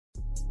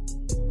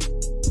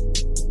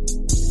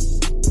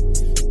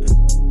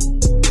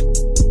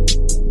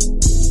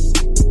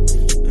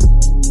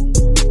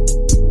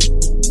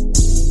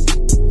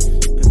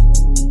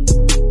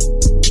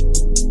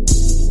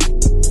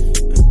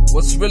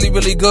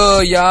Really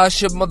good, y'all.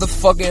 It's your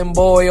motherfucking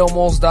boy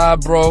almost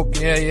died broke.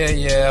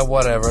 Yeah,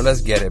 whatever.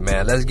 Let's get it,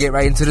 man. Let's get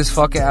right into this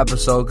fucking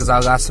episode, because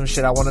I got some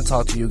shit I want to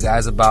talk to you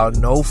guys about.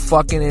 No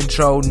fucking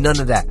intro, none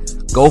of that.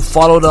 Go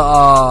follow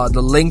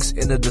the links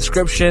in the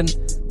description.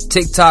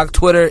 TikTok,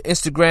 Twitter,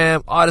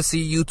 Instagram,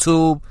 Odyssey,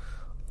 YouTube,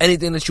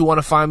 anything that you want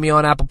to find me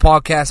on, Apple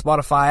Podcasts,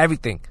 Spotify,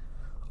 everything.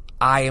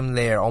 I am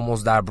there.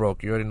 Almost died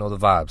broke. You already know the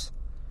vibes.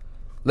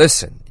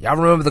 Listen, y'all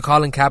remember the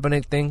Colin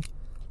Kaepernick thing?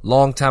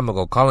 Long time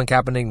ago, Colin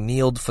Kaepernick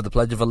kneeled for the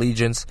Pledge of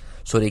Allegiance,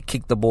 so they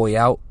kicked the boy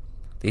out.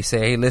 They say,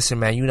 hey, listen,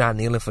 man, you're not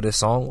kneeling for this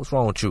song. What's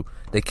wrong with you?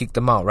 They kicked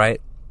him out,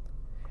 right?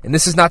 And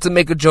this is not to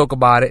make a joke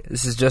about it.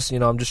 This is just,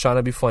 I'm just trying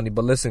to be funny.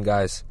 But listen,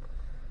 guys,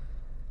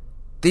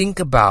 think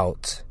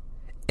about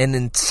an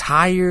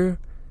entire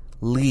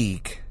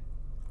league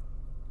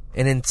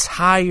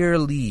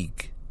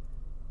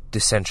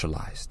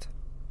decentralized.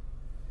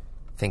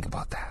 Think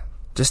about that.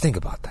 Just think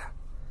about that.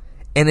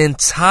 An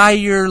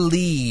entire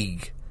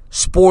league,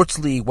 sports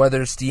league,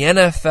 whether it's the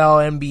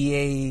NFL,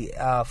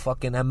 NBA,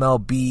 fucking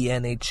MLB,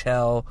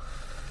 NHL,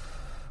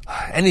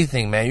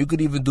 anything, man. You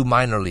could even do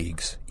minor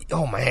leagues.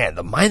 Oh, man,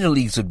 the minor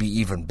leagues would be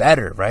even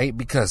better, right?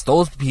 Because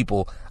those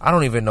people, I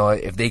don't even know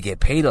if they get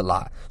paid a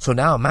lot. So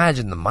now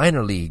imagine the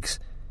minor leagues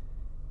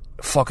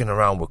fucking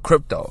around with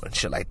crypto and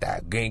shit like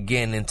that,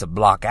 getting into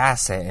block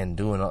asset and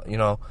doing,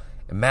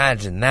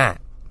 imagine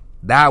that.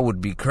 That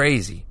would be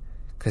crazy.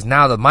 Because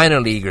now the minor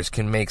leaguers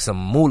can make some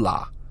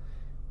moolah,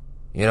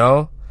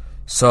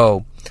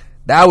 So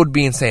that would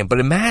be insane.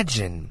 But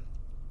imagine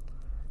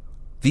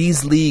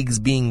these leagues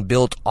being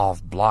built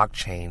off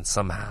blockchain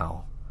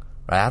somehow,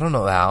 right? I don't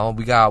know how.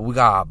 We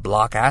got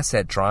Block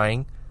Asset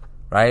trying,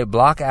 right?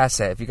 Block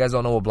Asset. If you guys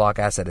don't know what Block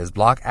Asset is,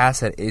 Block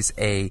Asset is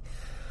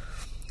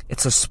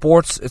it's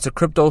a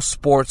crypto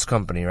sports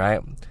company, right?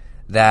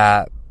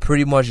 That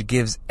pretty much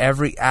gives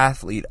every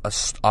athlete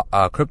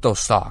a crypto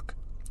stock.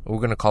 We're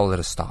going to call it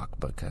a stock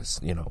because,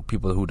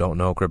 people who don't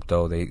know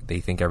crypto, they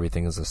think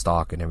everything is a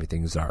stock and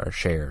everything's our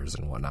shares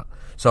and whatnot.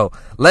 So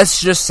let's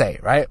just say,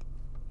 right?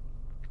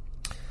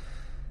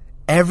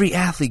 Every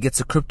athlete gets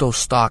a crypto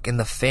stock and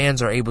the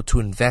fans are able to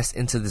invest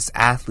into this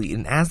athlete.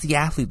 And as the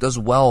athlete does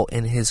well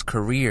in his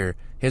or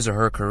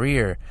her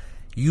career,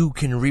 you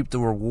can reap the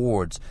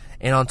rewards.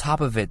 And on top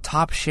of it,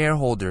 top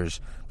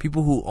shareholders,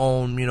 people who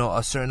own,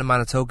 a certain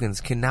amount of tokens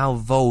can now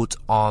vote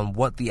on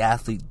what the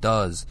athlete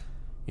does.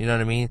 You know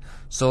what I mean?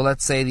 So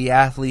let's say the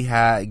athlete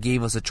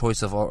gave us a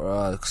choice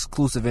of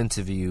exclusive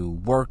interview,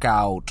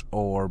 workout,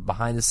 or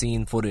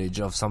behind-the-scene footage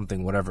of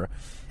something, whatever.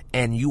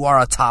 And you are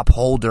a top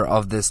holder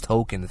of this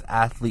token, this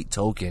athlete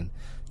token.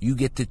 You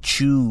get to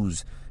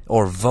choose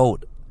or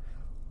vote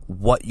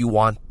what you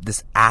want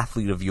this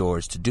athlete of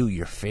yours to do,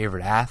 your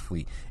favorite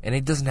athlete. And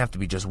it doesn't have to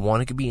be just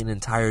one. It could be an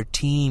entire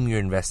team you're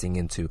investing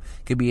into.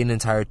 It could be an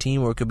entire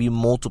team, or it could be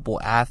multiple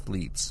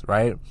athletes,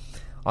 right?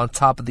 On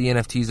top of the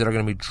NFTs that are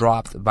going to be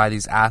dropped by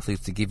these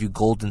athletes to give you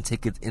golden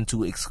tickets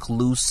into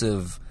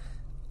exclusive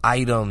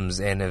items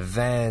and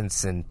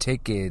events and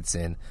tickets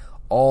and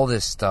all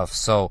this stuff.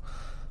 So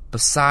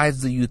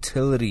besides the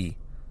utility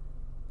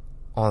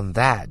on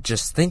that,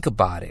 just think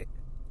about it.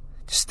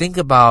 Just think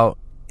about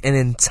an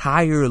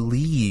entire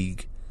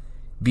league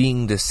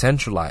being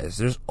decentralized.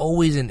 There's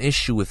always an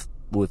issue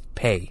with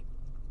pay,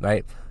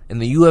 right? In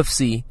the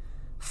UFC,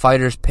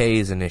 fighters' pay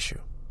is an issue.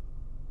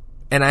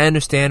 And I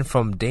understand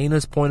from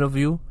Dana's point of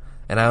view,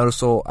 and I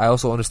also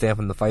understand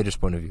from the fighter's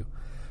point of view.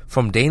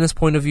 From Dana's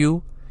point of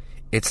view,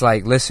 it's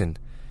like, listen,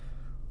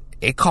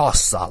 it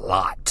costs a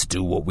lot to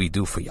do what we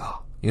do for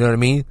y'all. You know what I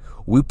mean?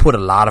 We put a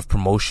lot of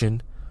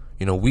promotion.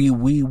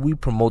 We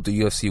promote the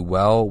UFC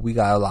well. We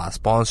got a lot of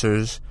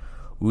sponsors.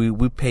 We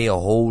pay a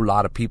whole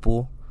lot of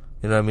people.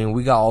 You know what I mean?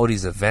 We got all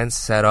these events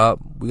set up.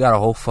 We got a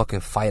whole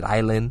fucking fight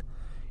island.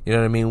 You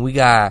know what I mean? We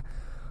got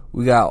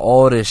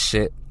all this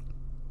shit.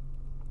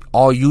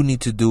 All you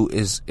need to do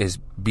is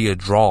be a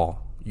draw.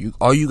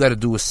 All you got to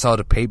do is sell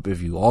the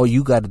pay-per-view. All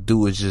you got to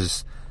do is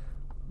just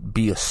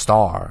be a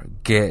star.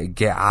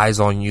 Get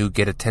eyes on you,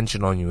 get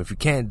attention on you. If you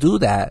can't do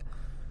that,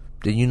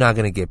 then you're not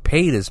going to get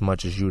paid as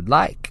much as you'd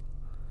like.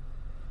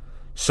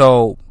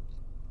 So,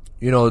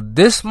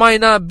 this might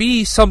not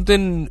be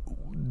something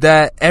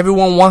that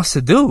everyone wants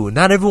to do.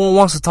 Not everyone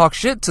wants to talk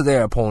shit to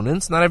their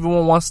opponents. Not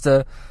everyone wants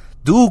to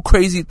do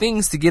crazy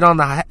things to get on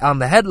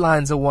the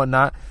headlines and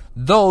whatnot.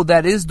 Though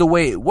that is the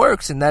way it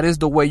works, and that is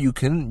the way you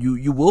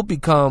will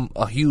become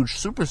a huge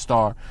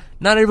superstar.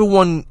 Not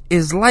everyone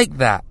is like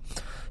that.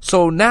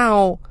 So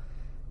now,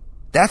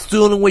 that's the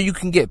only way you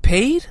can get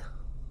paid?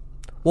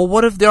 Well,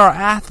 what if there are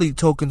athlete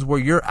tokens where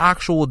your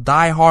actual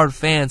diehard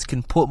fans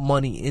can put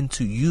money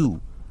into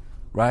you,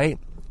 right?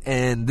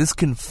 And this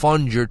can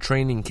fund your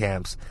training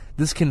camps.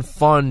 This can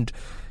fund,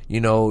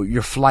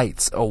 your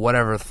flights or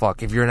whatever the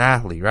fuck, if you're an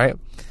athlete, right?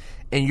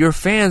 And your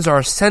fans are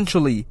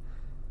essentially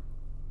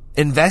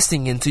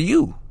investing into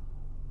you.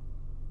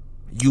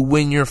 You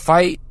win your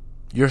fight,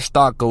 your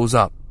stock goes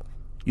up.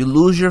 You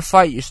lose your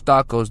fight, your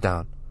stock goes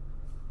down.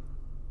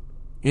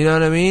 You know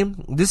what I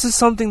mean? This is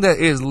something that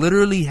is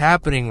literally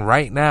happening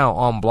right now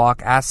on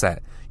Block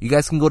Asset. You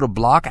guys can go to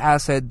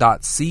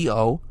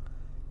blockasset.co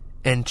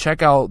and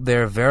check out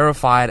their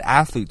verified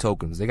athlete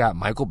tokens. They got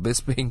Michael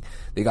Bisping.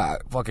 They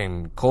got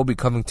fucking Kobe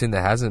Covington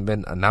that hasn't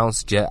been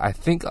announced yet. I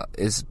think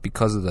it's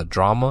because of the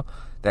drama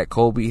that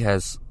Kobe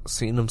has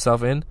seen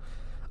himself in,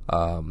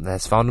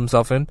 has found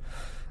himself in.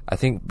 I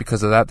think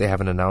because of that, they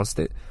haven't announced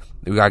it.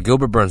 We got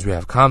Gilbert Burns. We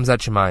have Khamzat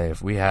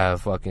Chimaev. We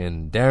have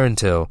fucking Darren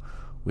Till.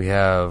 We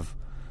have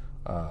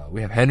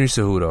Henry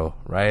Cejudo,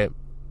 right?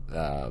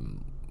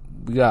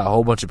 We got a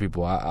whole bunch of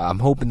people. I'm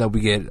hoping that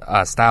we get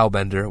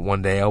Stylebender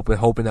one day. I'm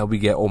hoping that we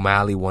get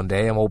O'Malley one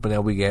day. I'm hoping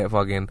that we get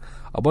fucking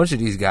a bunch of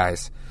these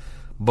guys.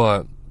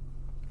 But,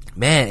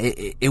 man,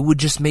 it would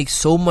just make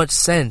so much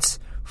sense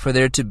for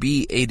there to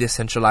be a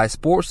decentralized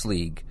sports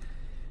league.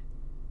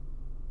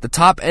 The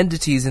top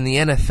entities in the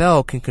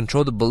NFL can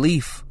control the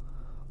belief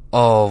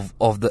of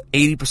the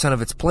 80%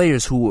 of its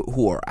players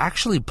who are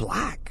actually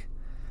black.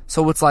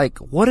 So it's like,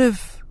 what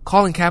if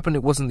Colin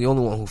Kaepernick wasn't the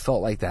only one who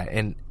felt like that,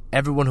 and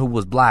everyone who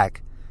was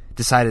black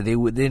decided they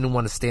didn't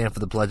want to stand for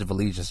the Pledge of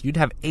Allegiance? You'd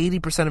have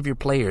 80% of your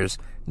players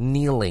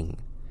kneeling.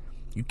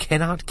 You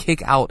cannot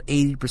kick out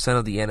 80%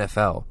 of the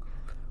NFL.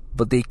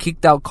 But they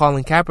kicked out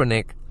Colin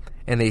Kaepernick,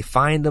 and they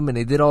fined him, and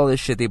they did all this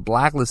shit. They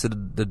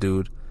blacklisted the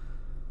dude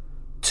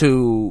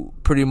to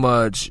pretty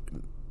much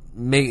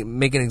make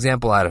an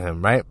example out of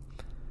him, right?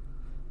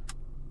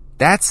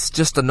 That's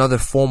just another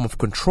form of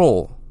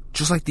control.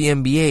 Just like the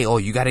NBA, oh,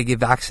 you got to get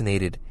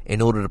vaccinated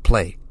in order to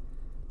play.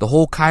 The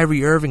whole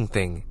Kyrie Irving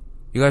thing.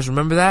 You guys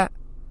remember that?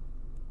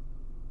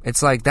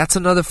 It's like, that's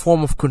another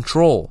form of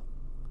control.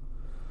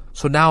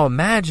 So now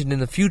imagine in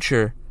the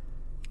future,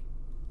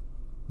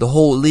 the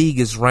whole league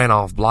is ran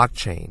off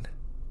blockchain.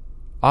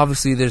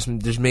 Obviously,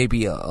 there's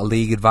maybe a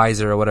league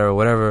advisor or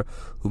whatever,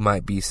 who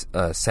might be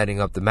setting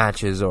up the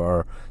matches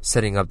or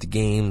setting up the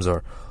games,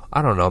 or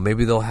I don't know,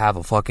 maybe they'll have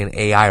a fucking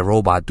AI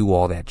robot do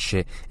all that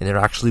shit, and there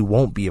actually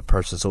won't be a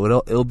person. So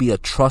it'll be a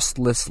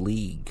trustless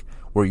league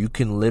where you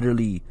can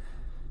literally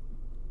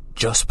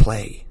just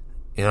play.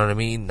 You know what I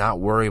mean? Not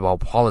worry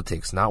about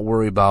politics, not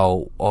worry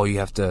about, oh, you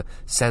have to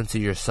censor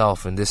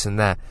yourself and this and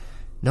that.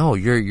 No,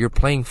 you're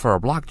playing for a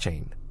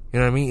blockchain. You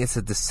know what I mean? It's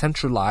a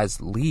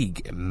decentralized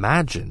league.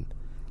 Imagine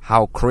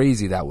how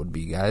crazy that would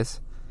be, guys.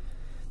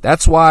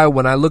 That's why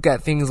when I look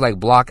at things like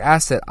Block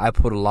Asset, I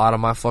put a lot of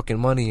my fucking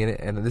money in it.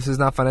 And this is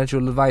not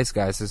financial advice,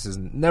 guys. This is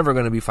never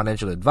going to be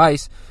financial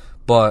advice.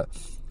 But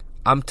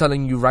I'm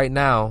telling you right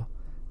now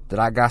that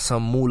I got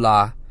some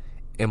moolah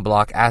in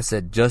Block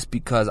Asset just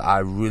because I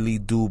really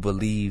do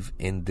believe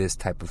in this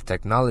type of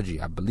technology.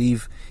 I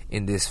believe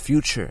in this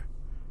future,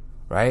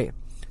 right?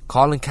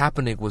 Colin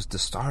Kaepernick was the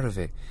start of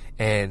it.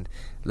 And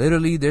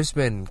literally there's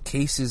been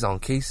cases on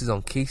cases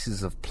on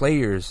cases of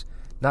players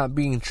not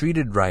being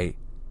treated right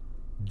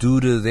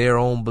due to their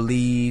own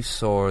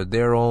beliefs or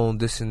their own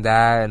this and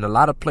that. And a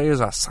lot of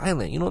players are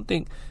silent. You don't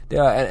think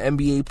there are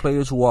NBA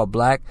players who are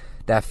black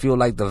that feel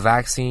like the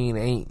vaccine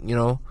ain't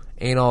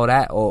all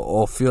that,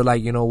 or feel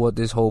like, you know what,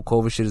 this whole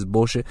COVID shit is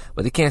bullshit,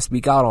 but they can't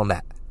speak out on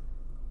that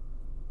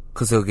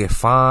because they'll get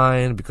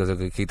fined, because they'll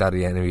get kicked out of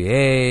the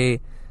NBA,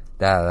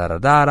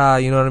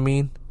 you know what I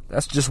mean?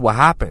 That's just what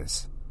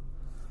happens.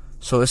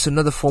 So it's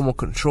another form of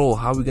control.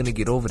 How are we going to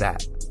get over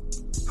that?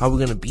 How are we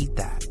going to beat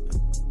that?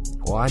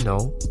 Well, I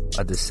know,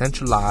 a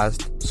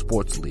decentralized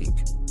sports league.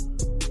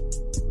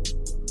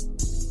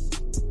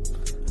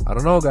 I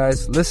don't know,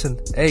 guys. Listen,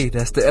 hey,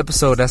 that's the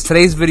episode. That's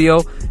today's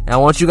video. And I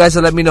want you guys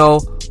to let me know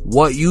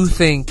what you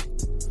think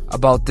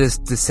about this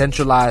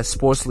decentralized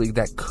sports league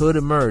that could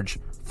emerge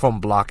from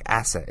Block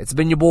Asset. It's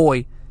been your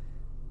boy.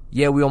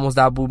 Yeah, we almost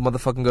died, boo.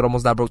 Motherfucking good.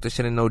 Almost died broke. This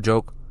shit ain't no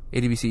joke.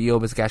 ADB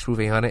CEO, Mr. Cash Proof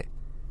 800.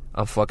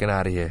 I'm fucking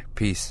out of here.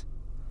 Peace.